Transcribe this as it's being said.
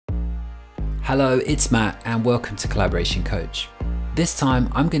Hello, it's Matt and welcome to Collaboration Coach. This time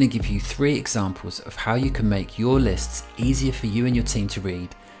I'm going to give you 3 examples of how you can make your lists easier for you and your team to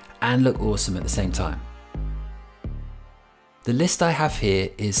read and look awesome at the same time. The list I have here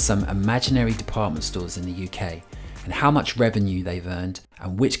is some imaginary department stores in the UK and how much revenue they've earned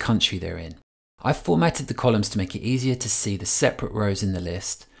and which country they're in. I've formatted the columns to make it easier to see the separate rows in the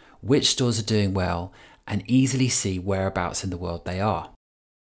list, which stores are doing well, and easily see whereabouts in the world they are.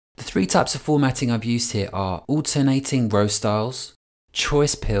 The 3 types of formatting I've used here are alternating row styles,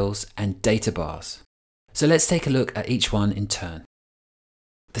 choice pills, and data bars. So let's take a look at each one in turn.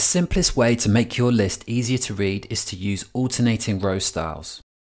 The simplest way to make your list easier to read is to use alternating row styles.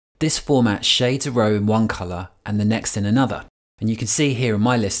 This format shades a row in one colour and the next in another. And you can see here in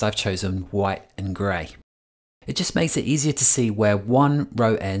my list I've chosen white and grey. It just makes it easier to see where one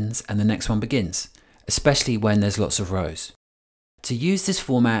row ends and the next one begins, especially when there's lots of rows. To use this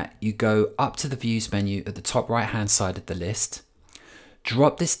format, you go up to the Views menu at the top right hand side of the list,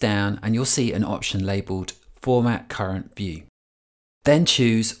 drop this down and you'll see an option labelled Format Current View. Then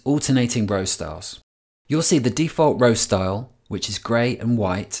choose Alternating Row Styles. You'll see the default row style, which is grey and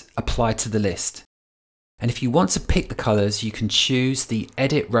white, applied to the list. And if you want to pick the colours, you can choose the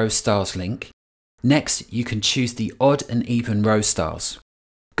Edit Row Styles link. Next, you can choose the Odd and Even Row Styles.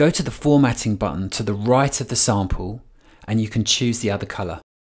 Go to the Formatting button to the right of the sample and you can choose the other colour.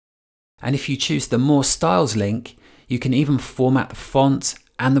 And if you choose the More Styles link, you can even format the font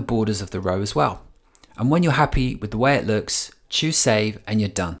and the borders of the row as well. And when you're happy with the way it looks, choose Save and you're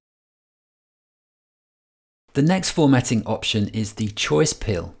done. The next formatting option is the Choice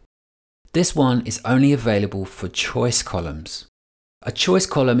Pill. This one is only available for choice columns. A choice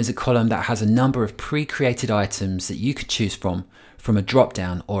column is a column that has a number of pre-created items that you could choose from a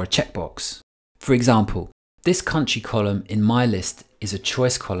drop-down or a checkbox. For example, this country column in my list is a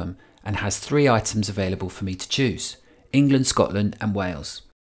choice column and has 3 items available for me to choose: England, Scotland and Wales.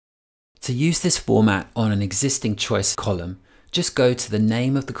 To use this format on an existing choice column, just go to the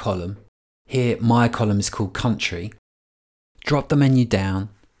name of the column. Here my column is called Country. Drop the menu down,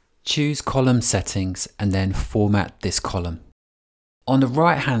 choose Column Settings and then format this column. On the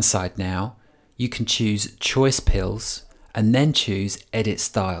right hand side now, you can choose Choice Pills and then choose Edit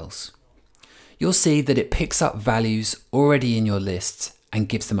Styles. You'll see that it picks up values already in your list and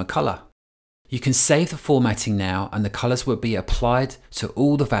gives them a colour. You can save the formatting now and the colours will be applied to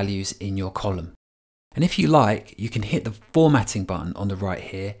all the values in your column. And if you like, you can hit the formatting button on the right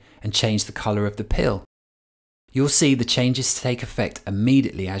here and change the colour of the pill. You'll see the changes take effect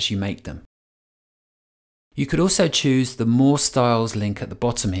immediately as you make them. You could also choose the More Styles link at the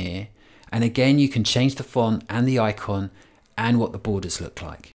bottom here, and again you can change the font and the icon and what the borders look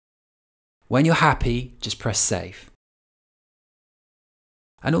like. When you're happy, just press Save.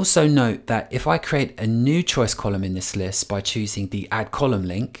 And also note that if I create a new choice column in this list by choosing the Add Column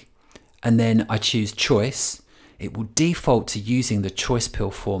link, and then I choose Choice, it will default to using the Choice Pill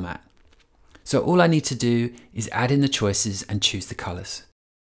format. So all I need to do is add in the choices and choose the colours.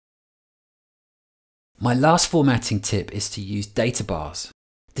 My last formatting tip is to use data bars.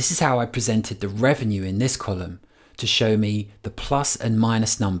 This is how I presented the revenue in this column to show me the plus and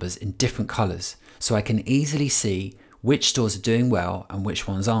minus numbers in different colours so I can easily see which stores are doing well and which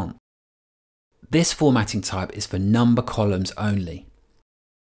ones aren't. This formatting type is for number columns only.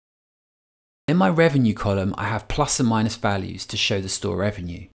 In my revenue column, I have plus and minus values to show the store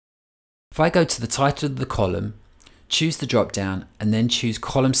revenue. If I go to the title of the column, choose the drop down and then choose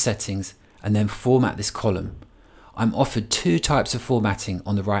Column Settings and then format this column, I'm offered 2 types of formatting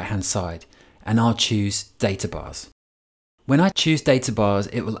on the right hand side and I'll choose data bars. When I choose data bars,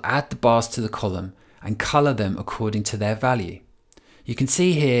 it will add the bars to the column and colour them according to their value. You can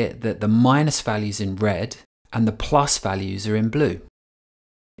see here that the minus values in red and the plus values are in blue.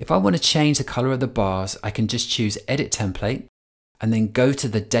 If I want to change the colour of the bars, I can just choose Edit Template and then go to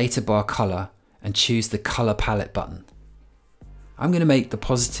the data bar colour and choose the Colour Palette button. I'm going to make the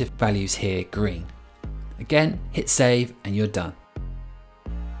positive values here green. Again, hit Save and you're done.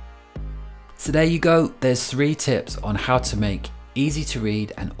 So there you go, there's 3 tips on how to make easy to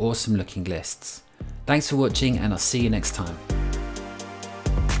read and awesome looking lists. Thanks for watching and I'll see you next time.